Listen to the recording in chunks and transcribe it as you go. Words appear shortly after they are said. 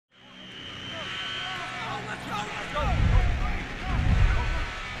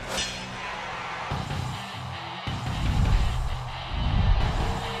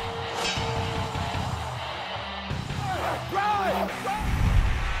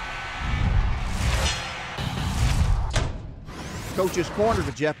Coach's Corner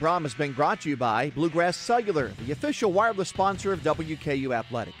with Jeff Brohm has been brought to you by Bluegrass Cellular, the official wireless sponsor of WKU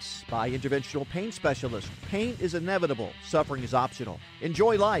Athletics. By Interventional Pain Specialist. Pain is inevitable. Suffering is optional.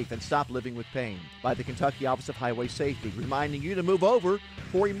 Enjoy life and stop living with pain. By the Kentucky Office of Highway Safety, reminding you to move over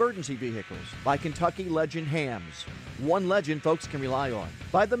for emergency vehicles. By Kentucky Legend Hams. One legend folks can rely on.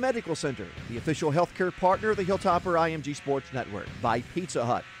 By the Medical Center, the official healthcare partner of the Hilltopper IMG Sports Network. By Pizza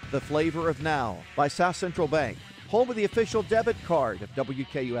Hut, the flavor of now. By South Central Bank, home of the official debit card of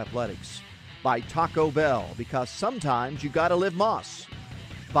WKU Athletics. By Taco Bell, because sometimes you gotta live Moss.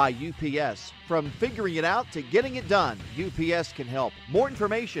 By UPS, from figuring it out to getting it done, UPS can help. More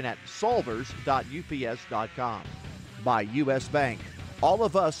information at solvers.ups.com. By US Bank, all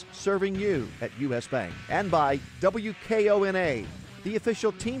of us serving you at US Bank. And by WKONA, the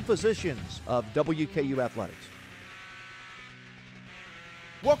official team physicians of WKU Athletics.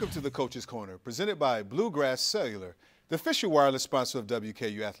 Welcome to the Coach's Corner, presented by Bluegrass Cellular, the official wireless sponsor of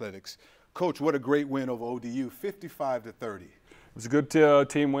WKU Athletics. Coach, what a great win over ODU, 55-30. It was a good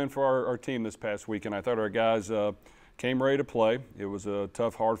team win for our team this past weekend. I thought our guys came ready to play. It was a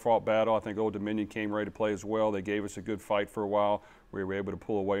tough, hard-fought battle. I think Old Dominion came ready to play as well. They gave us a good fight for a while. We were able to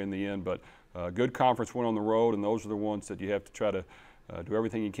pull away in the end, but good conference win on the road, and those are the ones that you have to try to do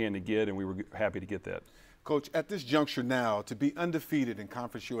everything you can to get, and we were happy to get that. Coach, at this juncture now, to be undefeated in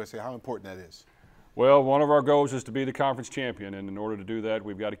Conference USA, how important that is? Well, one of our goals is to be the conference champion, and in order to do that,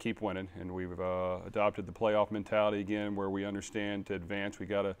 we've got to keep winning. And we've adopted the playoff mentality again, where we understand to advance, we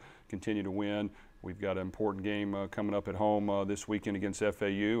got to continue to win. We've got an important game coming up at home this weekend against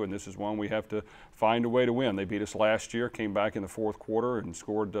FAU, and this is one we have to find a way to win. They beat us last year, came back in the fourth quarter, and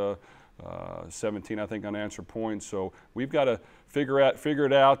scored 17, I think, unanswered points. So we've got to figure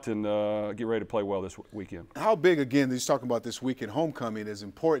it out and get ready to play well this weekend. How big, again, he's talking about this weekend, homecoming, is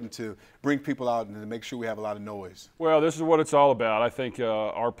important to bring people out and to make sure we have a lot of noise? Well, this is what it's all about. I think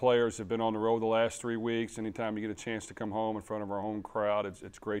our players have been on the road the last 3 weeks. Anytime you get a chance to come home in front of our home crowd,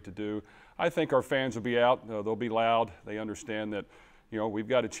 it's great to do. I think our fans will be out. They'll be loud. They understand that, you know, we've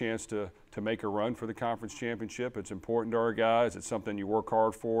got a chance to make a run for the conference championship. It's important to our guys. It's something you work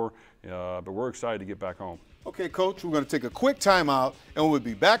hard for, but we're excited to get back home. Okay, Coach, we're going to take a quick timeout, and we'll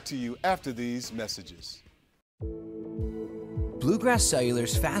be back to you after these messages. Bluegrass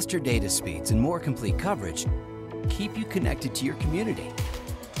Cellular's faster data speeds and more complete coverage keep you connected to your community,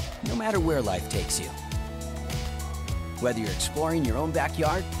 no matter where life takes you. Whether you're exploring your own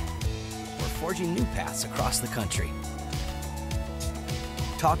backyard or forging new paths across the country.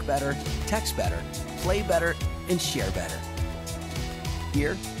 Talk better, text better, play better, and share better.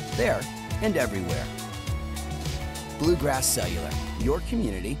 Here, there, and everywhere. Bluegrass Cellular, your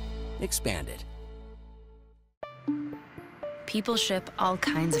community expanded. People ship all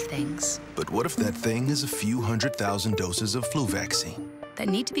kinds of things. But what if that thing is a few 100,000 doses of flu vaccine? That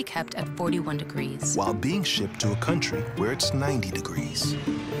need to be kept at 41 degrees. While being shipped to a country where it's 90 degrees.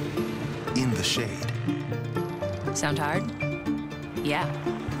 In the shade. Sound hard? Yeah.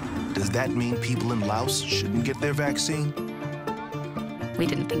 Does that mean people in Laos shouldn't get their vaccine? We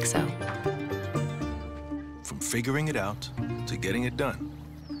didn't think so. From figuring it out to getting it done.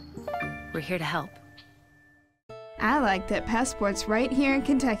 We're here to help. I like that Passport's right here in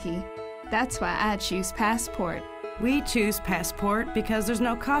Kentucky. That's why I choose Passport. We choose Passport because there's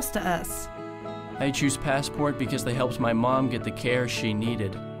no cost to us. I choose Passport because they helped my mom get the care she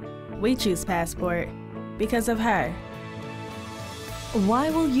needed. We choose Passport because of her. Why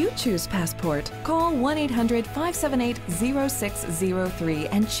will you choose Passport? Call 1-800-578-0603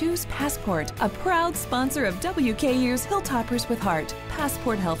 and choose Passport, a proud sponsor of WKU's Hilltoppers with Heart.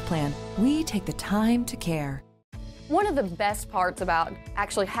 Passport Health Plan. We take the time to care. One of the best parts about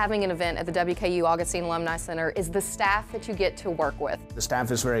actually having an event at the WKU Augustine Alumni Center is the staff that you get to work with. The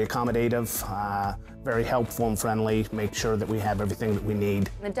staff is very accommodative, very helpful and friendly, make sure that we have everything that we need.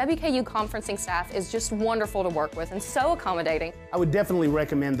 The WKU conferencing staff is just wonderful to work with and so accommodating. I would definitely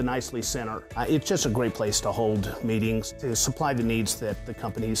recommend the Nicely Center. It's just a great place to hold meetings, to supply the needs that the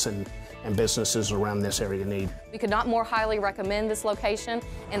companies and businesses around this area need. We could not more highly recommend this location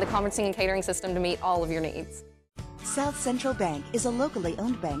and the conferencing and catering system to meet all of your needs. South Central Bank is a locally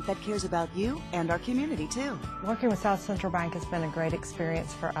owned bank that cares about you and our community too. Working with South Central Bank has been a great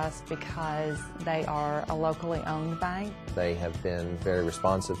experience for us because they are a locally owned bank. They have been very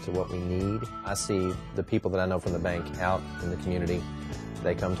responsive to what we need. I see the people that I know from the bank out in the community.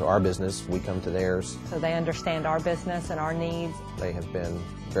 They come to our business, we come to theirs. So they understand our business and our needs. They have been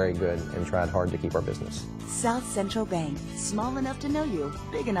very good and tried hard to keep our business. South Central Bank, small enough to know you,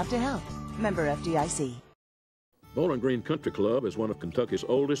 big enough to help. Member FDIC. Bowling Green Country Club is one of Kentucky's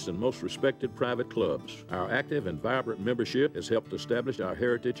oldest and most respected private clubs. Our active and vibrant membership has helped establish our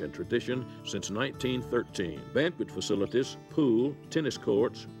heritage and tradition since 1913. Banquet facilities, pool, tennis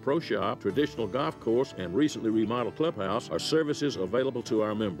courts, pro shop, traditional golf course, and recently remodeled clubhouse are services available to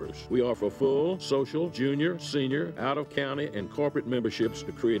our members. We offer full, social, junior, senior, out-of-county, and corporate memberships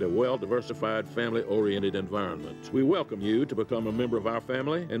to create a well-diversified, family-oriented environment. We welcome you to become a member of our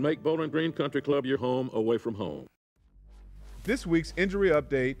family and make Bowling Green Country Club your home away from home. This week's injury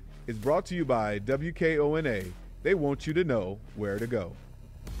update is brought to you by WKONA. They want you to know where to go.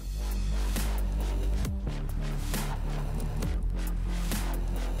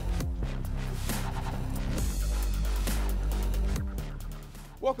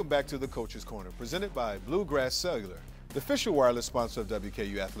 Welcome back to the Coach's Corner, presented by Bluegrass Cellular, the official wireless sponsor of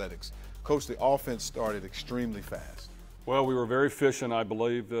WKU Athletics. Coach, the offense started extremely fast. Well, we were very efficient, I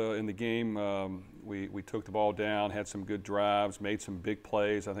believe, in the game. We took the ball down, had some good drives, made some big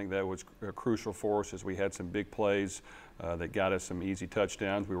plays. I think that was crucial for us as we had some big plays that got us some easy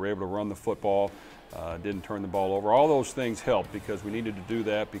touchdowns. We were able to run the football, didn't turn the ball over. All those things helped because we needed to do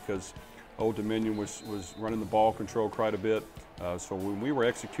that because Old Dominion was running the ball control quite a bit. So when we were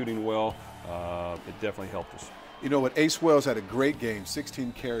executing well, it definitely helped us. You know what, Ace Wells had a great game,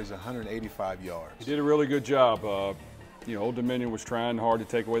 16 carries, 185 yards. He did a really good job. You know, Old Dominion was trying hard to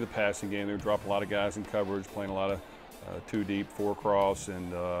take away the passing game. They would drop a lot of guys in coverage, playing a lot of two deep, four cross, and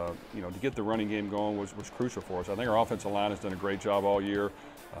you know, to get the running game going was crucial for us. I think our offensive line has done a great job all year,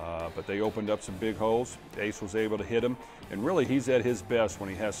 but they opened up some big holes. Ace was able to hit them, and really he's at his best when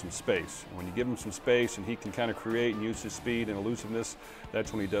he has some space. When you give him some space and he can kind of create and use his speed and elusiveness,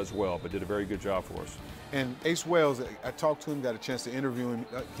 that's when he does well, but did a very good job for us. And Ace Wells, I talked to him, got a chance to interview him.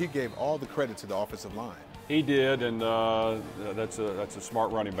 He gave all the credit to the offensive line. He did, and that's a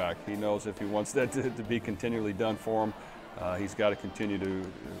smart running back. He knows if he wants that to be continually done for him, he's got to continue to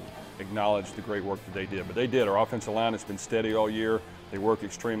acknowledge the great work that they did. But they did. Our offensive line has been steady all year. They work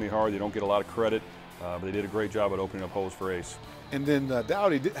extremely hard. They don't get a lot of credit, but they did a great job at opening up holes for Ace. And then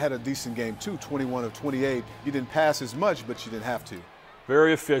Dowdy had a decent game too, 21 of 28. You didn't pass as much, but you didn't have to.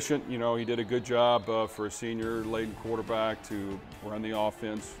 Very efficient. You know, he did a good job for a senior laden quarterback to run the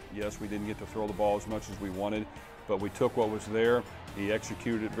offense. Yes, we didn't get to throw the ball as much as we wanted, but we took what was there. He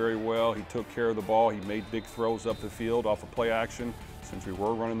executed it very well. He took care of the ball. He made big throws up the field off of play action since we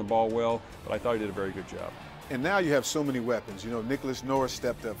were running the ball well, but I thought he did a very good job. And now you have so many weapons. You know, Nicholas Norris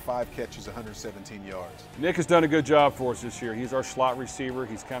stepped up, 5 catches, 117 yards. Nick has done a good job for us this year. He's our slot receiver.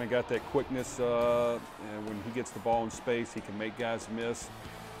 He's kind of got that quickness, and when he gets the ball in space, he can make guys miss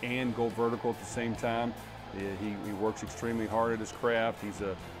and go vertical at the same time. He works extremely hard at his craft. He's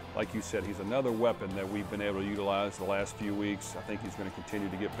like you said, he's another weapon that we've been able to utilize the last few weeks. I think he's going to continue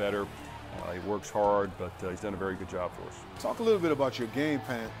to get better. He works hard, but he's done a very good job for us. Talk a little bit about your game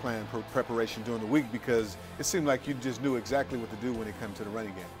plan preparation during the week, because it seemed like you just knew exactly what to do when it comes to the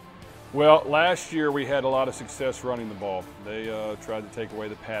running game. Well, last year we had a lot of success running the ball. They tried to take away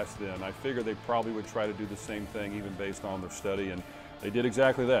the pass then. I figured they probably would try to do the same thing, even based on their study, and they did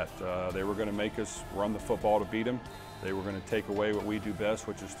exactly that. They were going to make us run the football to beat them. They were going to take away what we do best,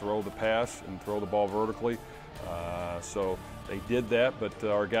 which is throw the pass and throw the ball vertically. So they did that, but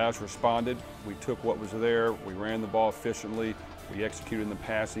our guys responded. We took what was there. We ran the ball efficiently. We executed in the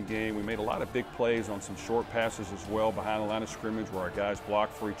passing game. We made a lot of big plays on some short passes as well behind the line of scrimmage where our guys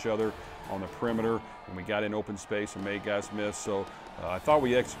blocked for each other on the perimeter, and we got in open space and made guys miss. So I thought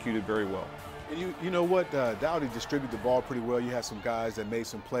we executed very well. And you know what, Dowdy distributed the ball pretty well. You had some guys that made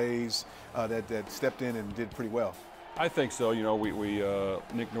some plays that stepped in and did pretty well. I think so. You know,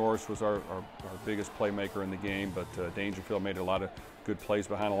 Nick Norris was our biggest playmaker in the game, but Dangerfield made a lot of good plays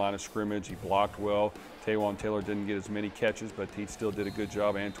behind the line of scrimmage. He blocked well. Taywan Taylor didn't get as many catches, but he still did a good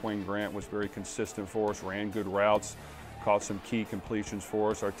job. Antoine Grant was very consistent for us, ran good routes, caught some key completions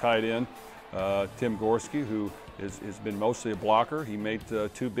for us. Our tight end, Tim Gorski, who has been mostly a blocker. He made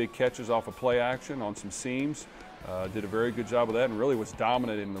 2 big catches off of play action on some seams, did a very good job of that, and really was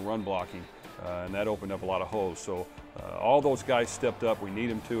dominant in the run blocking, and that opened up a lot of holes. So all those guys stepped up. We need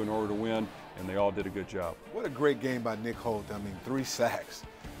them to in order to win, and they all did a good job. What a great game by Nick Holt. I mean, 3 sacks.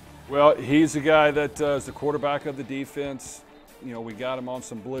 Well, he's the guy that is the quarterback of the defense. You know, we got him on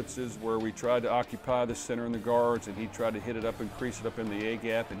some blitzes where we tried to occupy the center and the guards, and he tried to hit it up and crease it up in the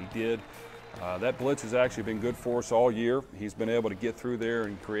A-gap, and he did. That blitz has actually been good for us all year. He's been able to get through there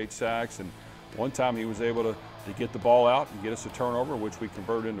and create sacks, and one time he was able to get the ball out and get us a turnover, which we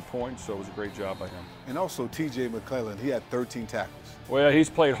converted into points, so it was a great job by him. And also T.J. McClellan, he had 13 tackles. Well, he's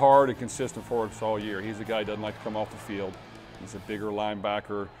played hard and consistent for us all year. He's a guy who doesn't like to come off the field. He's a bigger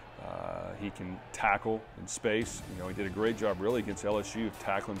linebacker, He can tackle in space. You know, he did a great job really against LSU of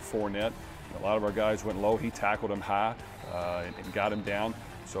tackling Fournette. A lot of our guys went low. He tackled him high and got him down.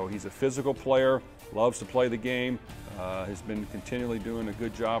 So he's a physical player, loves to play the game, has been continually doing a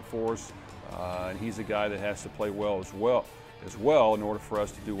good job for us. And he's a guy that has to play well as well in order for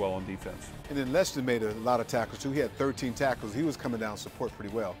us to do well on defense. And then Leston made a lot of tackles too. He had 13 tackles. He was coming down support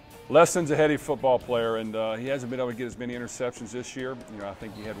pretty well. Leston's a heady football player, and he hasn't been able to get as many interceptions this year. You know, I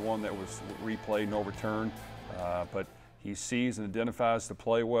think he had one that was replayed, no return, but he sees and identifies the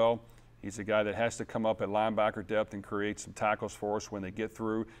play well. He's a guy that has to come up at linebacker depth and create some tackles for us when they get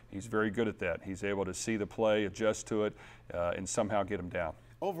through. He's very good at that. He's able to see the play, adjust to it, and somehow get him down.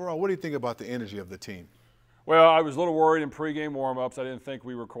 Overall, what do you think about the energy of the team? Well, I was a little worried in pregame warm-ups. I didn't think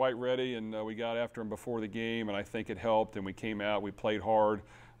we were quite ready, and we got after them before the game, and I think it helped, and we came out, we played hard.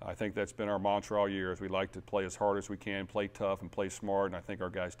 I think that's been our mantra all year, is we like to play as hard as we can, play tough, and play smart, and I think our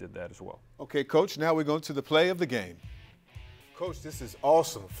guys did that as well. Okay, Coach, now we're going to the play of the game. Coach, this is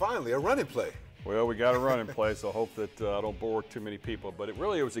awesome. Finally, a running play. Well, we got a running play, so I hope that I don't bore too many people. But it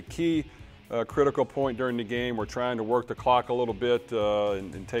was a key, critical point during the game. We're trying to work the clock a little bit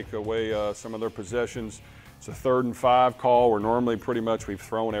and take away some of their possessions. It's a 3rd and 5 call, where normally pretty much we've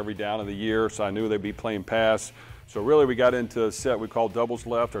thrown every down of the year, so I knew they'd be playing pass. So really we got into a set we call doubles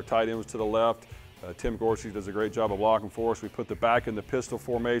left. Our tight end was to the left. Tim Gorsey does a great job of blocking for us. We put the back in the pistol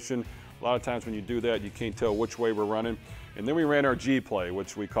formation. A lot of times when you do that, you can't tell which way we're running. And then we ran our G play,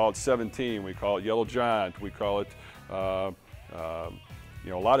 which we call it 17. We call it Yellow Giant. We call it, you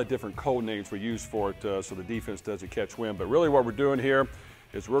know, a lot of different code names we use for it so the defense doesn't catch wind. But really what we're doing here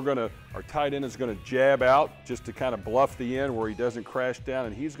is our tight end is going to jab out just to kind of bluff the end where he doesn't crash down,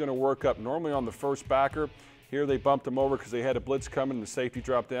 and he's going to work up normally on the first backer. Here they bumped him over because they had a blitz coming and the safety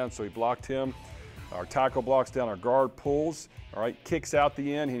dropped down, so he blocked him. Our tackle blocks down, our guard pulls, all right, kicks out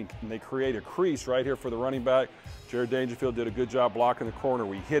the end, and they create a crease right here for the running back. Jared Dangerfield did a good job blocking the corner.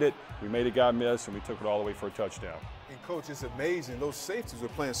 We hit it, we made a guy miss, and we took it all the way for a touchdown. And Coach, it's amazing. Those safeties were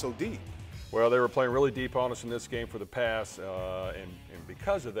playing so deep. Well, they were playing really deep on us in this game for the pass, and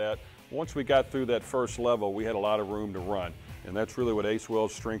because of that, once we got through that first level, we had a lot of room to run. And that's really what Ace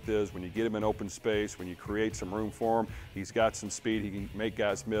Will's strength is. When you get him in open space, when you create some room for him, he's got some speed. He can make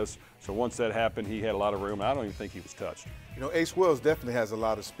guys miss. So once that happened, he had a lot of room. I don't even think he was touched. You know, Ace Wills definitely has a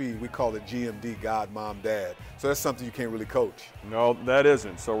lot of speed. We call it GMD, God, Mom, Dad. So that's something you can't really coach. No, that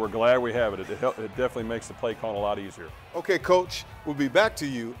isn't. So we're glad we have it. It definitely makes the play calling a lot easier. Okay, Coach, we'll be back to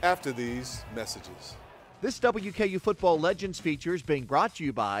you after these messages. This WKU Football Legends feature is being brought to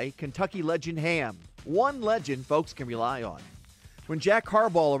you by Kentucky legend Ham. One legend folks can rely on. When Jack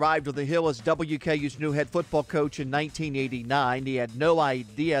Harbaugh arrived on the Hill as WKU's new head football coach in 1989, he had no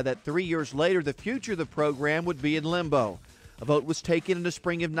idea that 3 years later the future of the program would be in limbo. A vote was taken in the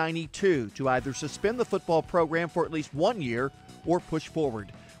spring of '92 to either suspend the football program for at least 1 year or push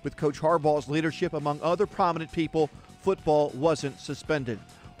forward. With Coach Harbaugh's leadership among other prominent people, football wasn't suspended.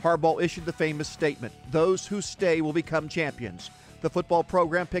 Harbaugh issued the famous statement, "Those who stay will become champions." The football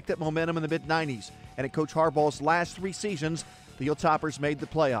program picked up momentum in the mid-'90s, and at Coach Harbaugh's last 3 seasons, the Hilltoppers made the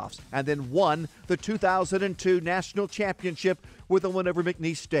playoffs and then won the 2002 National Championship with a win over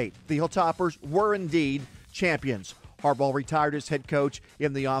McNeese State. The Hilltoppers were indeed champions. Harbaugh retired as head coach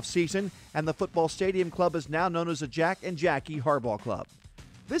in the offseason, and the football stadium club is now known as the Jack and Jackie Harbaugh Club.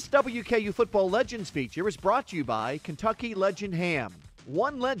 This WKU Football Legends feature is brought to you by Kentucky legend Ham.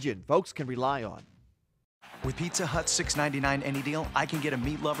 One legend folks can rely on. With Pizza Hut's $6.99 any deal, I can get a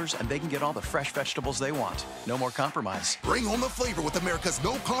meat lovers and they can get all the fresh vegetables they want. No more compromise. Bring home the flavor with America's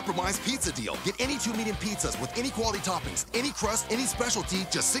no compromise pizza deal. Get any 2 medium pizzas with any quality toppings, any crust, any specialty,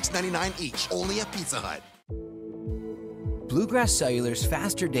 just $6.99 each. Only at Pizza Hut. Bluegrass Cellular's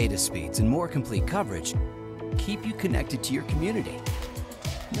faster data speeds and more complete coverage keep you connected to your community,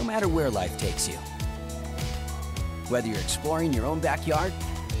 no matter where life takes you. Whether you're exploring your own backyard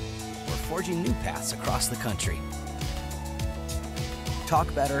or forging new paths across the country.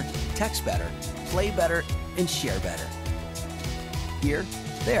 Talk better, text better, play better, and share better. Here,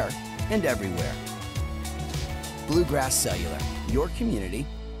 there, and everywhere. Bluegrass Cellular, your community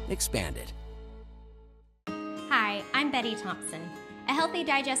expanded. Hi, I'm Betty Thompson. A healthy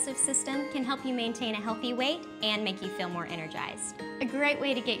digestive system can help you maintain a healthy weight and make you feel more energized. A great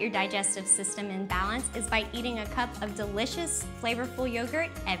way to get your digestive system in balance is by eating a cup of delicious, flavorful yogurt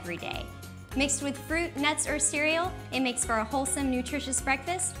every day. Mixed with fruit, nuts, or cereal, it makes for a wholesome, nutritious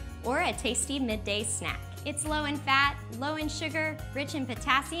breakfast or a tasty midday snack. It's low in fat, low in sugar, rich in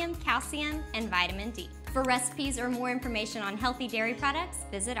potassium, calcium, and vitamin D. For recipes or more information on healthy dairy products,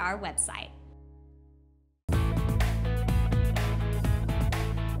 visit our website.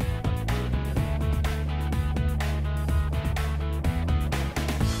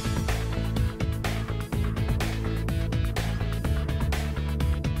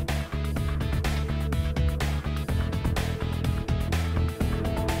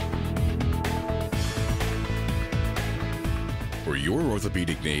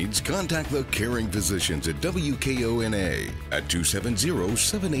 orthopedic needs, contact the caring physicians at WKONA at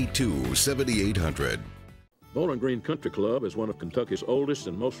 270-782-7800. Bowling Green Country Club is one of Kentucky's oldest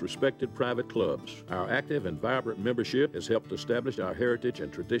and most respected private clubs. Our active and vibrant membership has helped establish our heritage and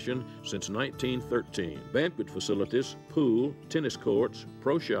tradition since 1913. Banquet facilities, pool, tennis courts,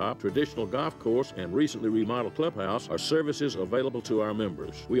 pro shop, traditional golf course, and recently remodeled clubhouse are services available to our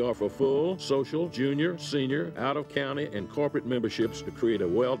members. We offer full, social, junior, senior, out-of-county, and corporate memberships to create a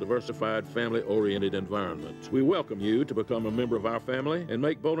well-diversified, family-oriented environment. We welcome you to become a member of our family and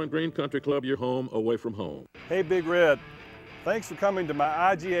make Bowling Green Country Club your home away from home. Hey, Big Red, thanks for coming to my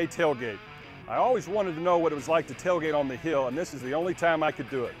IGA tailgate. I always wanted to know what it was like to tailgate on the hill, and this is the only time I could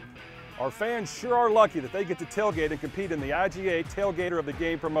do it. Our fans sure are lucky that they get to tailgate and compete in the IGA Tailgater of the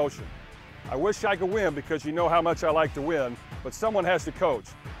Game promotion. I wish I could win because you know how much I like to win, but someone has to coach.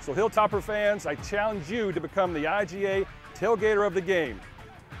 So Hilltopper fans, I challenge you to become the IGA Tailgater of the Game.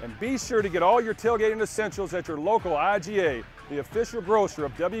 And be sure to get all your tailgating essentials at your local IGA, the official grocer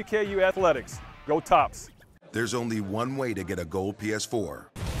of WKU Athletics. Go Tops! There's only one way to get a gold PS4.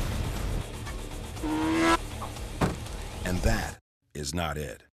 And that is not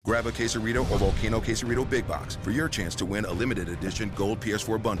it. Grab a Quesarito or Volcano Quesarito Big Box for your chance to win a limited edition gold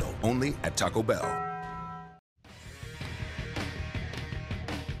PS4 bundle only at Taco Bell.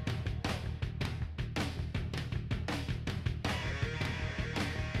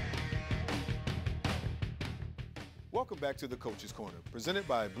 Welcome back to the Coach's Corner, presented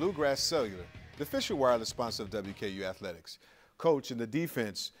by Bluegrass Cellular, the official wireless sponsor of WKU Athletics. Coach, and the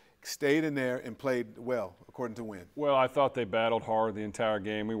defense stayed in there and played well, according to Wynn. Well, I thought they battled hard the entire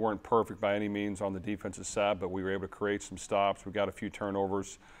game. We weren't perfect by any means on the defensive side, but we were able to create some stops. We got a few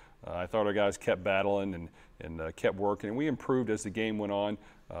turnovers. I thought our guys kept battling and kept working, and we improved as the game went on.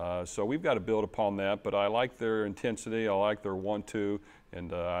 So we've got to build upon that, but I like their intensity. I like their 1-2,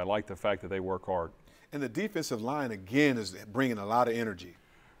 and I like the fact that they work hard. And the defensive line, again, is bringing a lot of energy.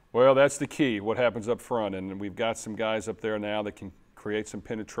 Well, that's the key, what happens up front. And we've got some guys up there now that can create some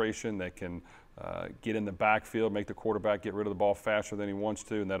penetration, that can get in the backfield, make the quarterback get rid of the ball faster than he wants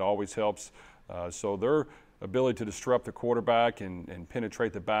to, and that always helps. So their ability to disrupt the quarterback and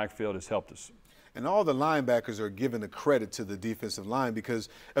penetrate the backfield has helped us. And all the linebackers are giving the credit to the defensive line, because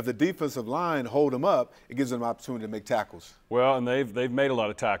if the defensive line hold them up, it gives them an opportunity to make tackles. Well, and they've made a lot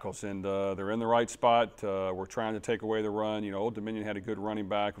of tackles, and they're in the right spot. We're trying to take away the run. You know, Old Dominion had a good running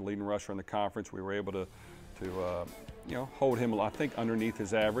back, leading rusher in the conference. We were able to you know, hold him, I think, underneath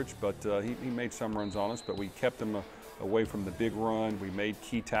his average, but he made some runs on us, but we kept him away from the big run. We made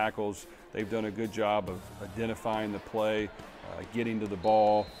key tackles. They've done a good job of identifying the play, getting to the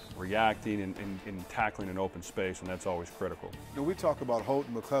ball, reacting, and tackling in open space, and that's always critical. You know, we talk about Holt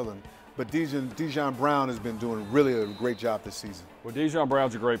and McClellan, but Dejon Brown has been doing really a great job this season. Well, Dejon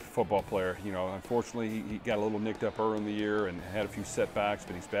Brown's a great football player. You know, unfortunately, he got a little nicked up early in the year and had a few setbacks,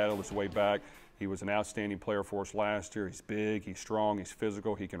 but he's battled his way back. He was an outstanding player for us last year. He's big, he's strong, he's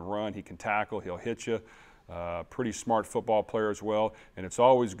physical, he can run, he can tackle, he'll hit you. Pretty smart football player as well, and it's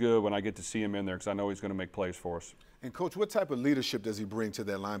always good when I get to see him in there because I know he's going to make plays for us. And, Coach, what type of leadership does he bring to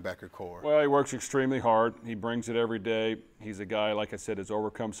that linebacker core? Well, he works extremely hard. He brings it every day. He's a guy, like I said, has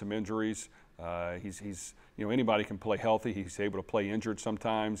overcome some injuries. You know, anybody can play healthy. He's able to play injured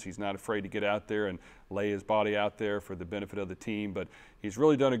sometimes. He's not afraid to get out there and lay his body out there for the benefit of the team. But he's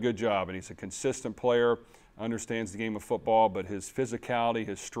really done a good job, and he's a consistent player, understands the game of football, but his physicality,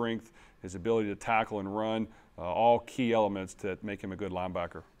 his strength, his ability to tackle and run, all key elements that make him a good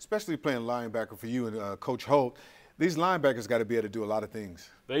linebacker. Especially playing linebacker for you and Coach Holt. These linebackers got to be able to do a lot of things.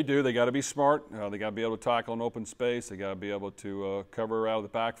 They do. They got to be smart. They got to be able to tackle in open space. They got to be able to cover out of the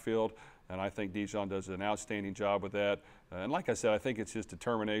backfield. And I think Dejon does an outstanding job with that. And like I said, I think it's his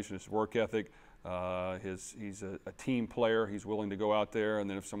determination, his work ethic. He's a team player. He's willing to go out there, and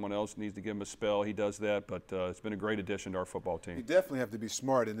then if someone else needs to give him a spell, he does that. But it's been a great addition to our football team. You definitely have to be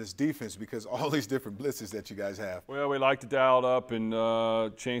smart in this defense because all these different blitzes that you guys have. Well, we like to dial it up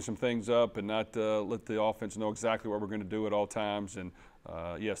and change some things up and not let the offense know exactly what we're going to do at all times. And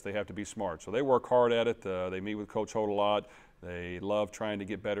yes, they have to be smart. So they work hard at it. They meet with Coach Holt a lot. They love trying to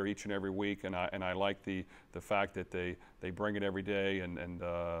get better each and every week, and I like the fact that they bring it every day and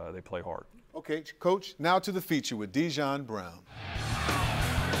they play hard. Okay, Coach, now to the feature with Dejon Brown.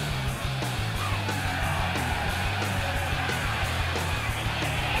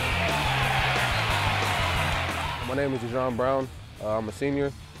 My name is Dejon Brown. I'm a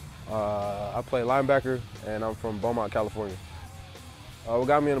senior. I play linebacker, and I'm from Beaumont, California. What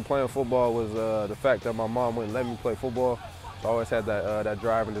got me into playing football was the fact that my mom wouldn't let me play football. So I always had that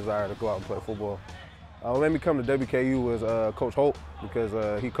drive and desire to go out and play football. What made me come to WKU was Coach Holt,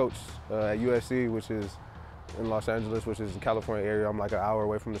 because he coached at USC, which is in Los Angeles, which is in the California area. I'm like an hour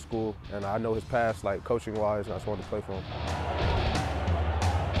away from the school, and I know his past, like coaching-wise, and I just wanted to play for him.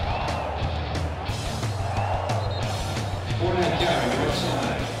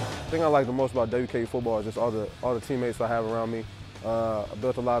 The thing I like the most about WKU football is just all the teammates I have around me. I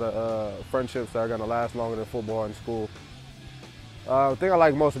built a lot of friendships that are going to last longer than football in school. The thing I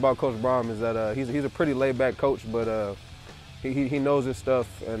like most about Coach Brohm is that he's a pretty laid-back coach, but he knows his stuff,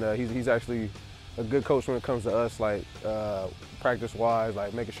 and he's actually a good coach when it comes to us, like practice-wise,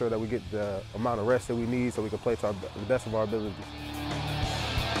 like making sure that we get the amount of rest that we need so we can play to the best of our abilities.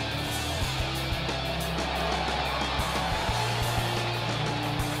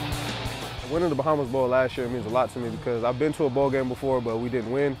 Winning the Bahamas Bowl last year means a lot to me because I've been to a bowl game before, but we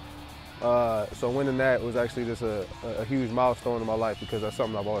didn't win. So winning that was actually just a huge milestone in my life because that's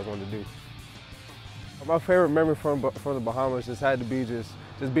something I've always wanted to do. My favorite memory from the Bahamas just had to be just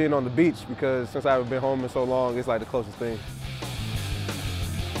being on the beach, because since I haven't been home in so long, it's like the closest thing.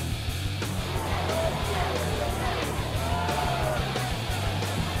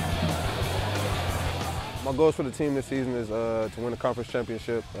 My goals for the team this season is to win a conference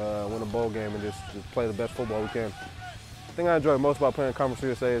championship, win a bowl game, and just play the best football we can. The thing I enjoy most about playing Conference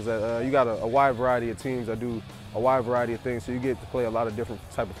USA is that you got a wide variety of teams that do a wide variety of things, so you get to play a lot of different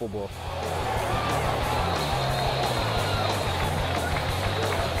type of football.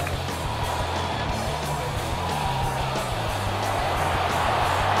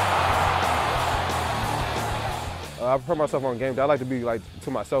 I prepare myself on game day. I like to be like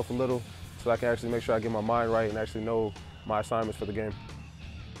to myself a little, so I can actually make sure I get my mind right and actually know my assignments for the game.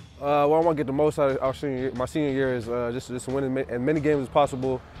 What I want to get the most out of my senior year is just win as many games as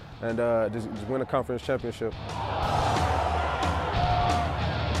possible and just win a conference championship.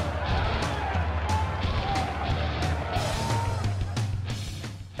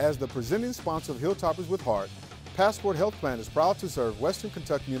 As the presenting sponsor of Hilltoppers with Heart, Passport Health Plan is proud to serve Western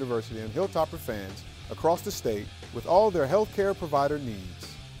Kentucky University and Hilltopper fans across the state with all their health care provider needs.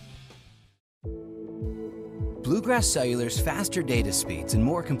 Bluegrass Cellular's faster data speeds and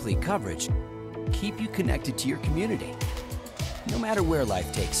more complete coverage keep you connected to your community, no matter where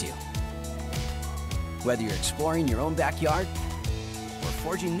life takes you. Whether you're exploring your own backyard or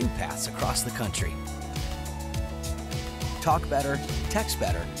forging new paths across the country. Talk better, text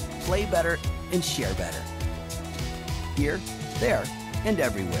better, play better, and share better. Here, there, and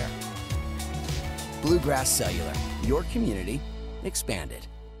everywhere. Bluegrass Cellular, your community expanded.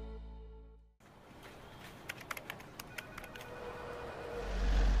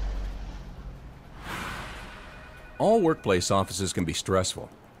 All workplace offices can be stressful,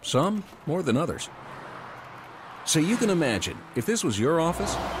 some more than others. So you can imagine, if this was your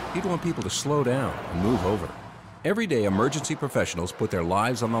office, you'd want people to slow down and move over. Every day, emergency professionals put their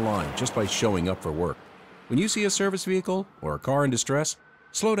lives on the line just by showing up for work. When you see a service vehicle or a car in distress,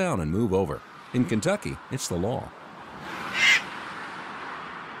 slow down and move over. In Kentucky, it's the law.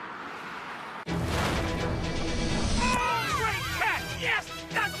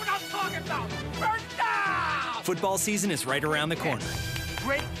 Football season is right around the corner.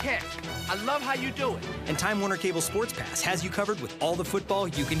 Great catch. I love how you do it. And Time Warner Cable Sports Pass has you covered with all the football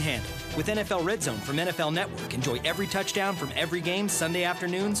you can handle. With NFL Red Zone from NFL Network, enjoy every touchdown from every game Sunday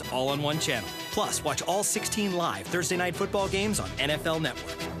afternoons, all on one channel. Plus, watch all 16 live Thursday night football games on NFL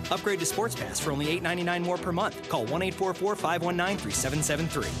Network. Upgrade to Sports Pass for only $8.99 more per month. Call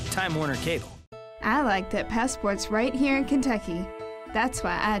 1-844-519-3773. Time Warner Cable. I like that Passport's right here in Kentucky. That's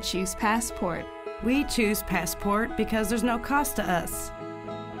why I choose Passport. We choose Passport because there's no cost to us.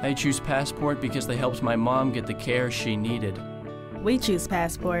 I choose Passport because they helped my mom get the care she needed. We choose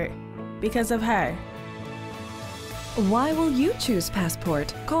Passport because of her. Why will you choose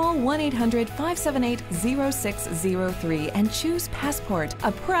Passport? Call 1-800-578-0603 and choose Passport,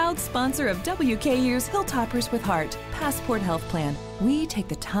 a proud sponsor of WKU's Hilltoppers with Heart. Passport Health Plan. We take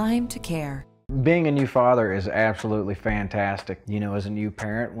the time to care. Being a new father is absolutely fantastic. You know, as a new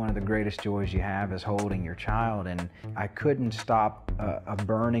parent, one of the greatest joys you have is holding your child, and I couldn't stop a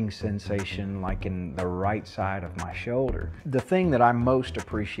burning sensation like in the right side of my shoulder. The thing that I most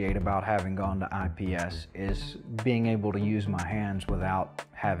appreciate about having gone to IPS is being able to use my hands without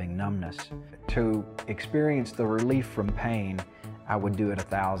having numbness. To experience the relief from pain, I would do it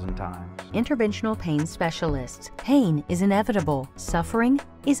 1,000 times. Interventional pain specialists. Pain is inevitable. Suffering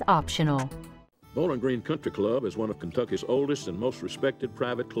is optional. Bowling Green Country Club is one of Kentucky's oldest and most respected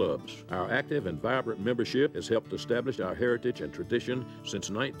private clubs. Our active and vibrant membership has helped establish our heritage and tradition since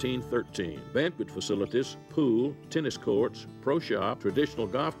 1913. Banquet facilities, pool, tennis courts, pro shop, traditional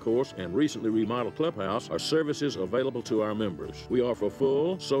golf course, and recently remodeled clubhouse are services available to our members. We offer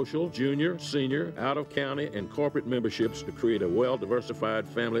full, social, junior, senior, out-of-county, and corporate memberships to create a well-diversified,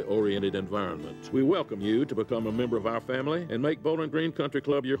 family-oriented environment. We welcome you to become a member of our family and make Bowling Green Country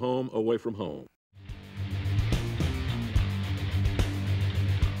Club your home away from home.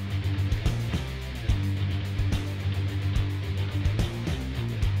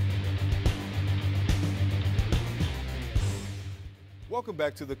 Welcome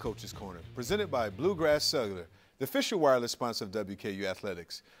back to the Coach's Corner, presented by Bluegrass Cellular, the official wireless sponsor of WKU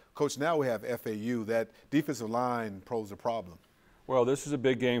Athletics. Coach, now we have FAU. That defensive line posed a problem. Well, this is a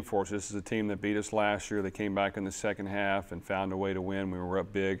big game for us. This is a team that beat us last year. They came back in the second half and found a way to win. We were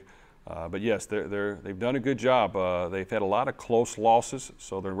up big. But yes, they've done a good job. They've had a lot of close losses,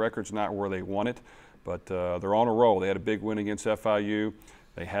 so their record's not where they want it. But they're on a roll. They had a big win against FIU.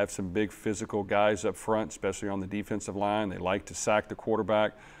 They have some big physical guys up front, especially on the defensive line. They like to sack the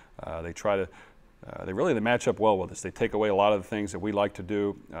quarterback. They match up well with us. They take away a lot of the things that we like to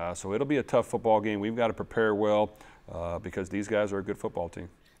do. So it'll be a tough football game. We've got to prepare well because these guys are a good football team.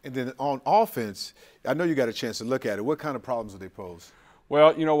 And then on offense, I know you got a chance to look at it. What kind of problems do they pose?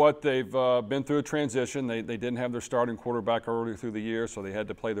 Well, you know what? They've been through a transition. They didn't have their starting quarterback earlier through the year, so they had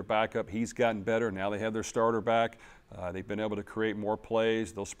to play their backup. He's gotten better. Now they have their starter back. They've been able to create more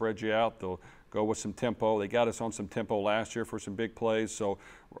plays. They'll spread you out. They'll go with some tempo. They got us on some tempo last year for some big plays. So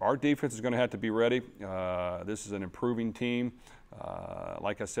our defense is going to have to be ready. This is an improving team.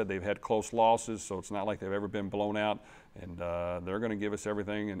 Like I said, they've had close losses, so it's not like they've ever been blown out. And they're going to give us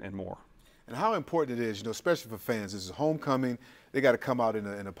everything and more. And how important it is, you know, especially for fans. This is homecoming. They got to come out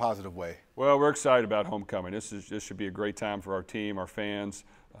in a positive way. Well, we're excited about homecoming. This should be a great time for our team, our fans.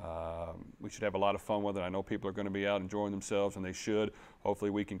 We should have a lot of fun with it. I know people are going to be out enjoying themselves, and they should. Hopefully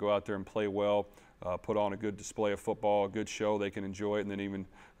we can go out there and play well, put on a good display of football, a good show. They can enjoy it and then even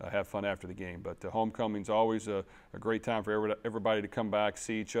have fun after the game. But homecoming is always a great time for everybody to come back,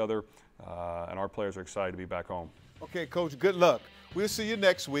 see each other, and our players are excited to be back home. Okay, Coach, good luck. We'll see you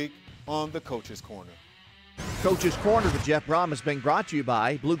next week on the Coach's Corner. Coach's Corner with Jeff Brohm has been brought to you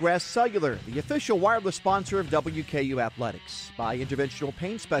by Bluegrass Cellular, the official wireless sponsor of WKU Athletics. By Interventional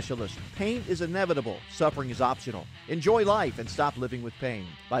Pain Specialist. Pain is inevitable. Suffering is optional. Enjoy life and stop living with pain.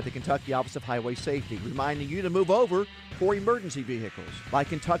 By the Kentucky Office of Highway Safety, reminding you to move over for emergency vehicles. By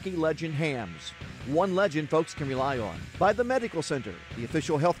Kentucky Legend Hams. One legend folks can rely on. By the Medical Center, the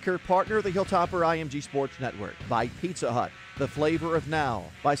official healthcare partner of the Hilltopper IMG Sports Network. By Pizza Hut, the flavor of now.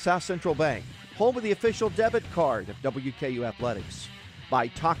 By South Central Bank, home of the official debit card of WKU Athletics. By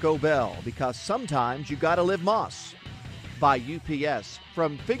Taco Bell, because sometimes you gotta live Moss. By UPS,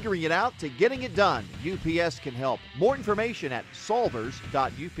 from figuring it out to getting it done, UPS can help. More information at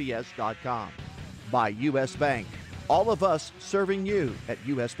solvers.ups.com. By US Bank, all of us serving you at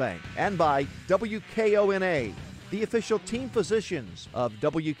US Bank. And by WKONA, the official team physicians of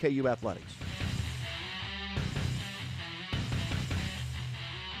WKU Athletics.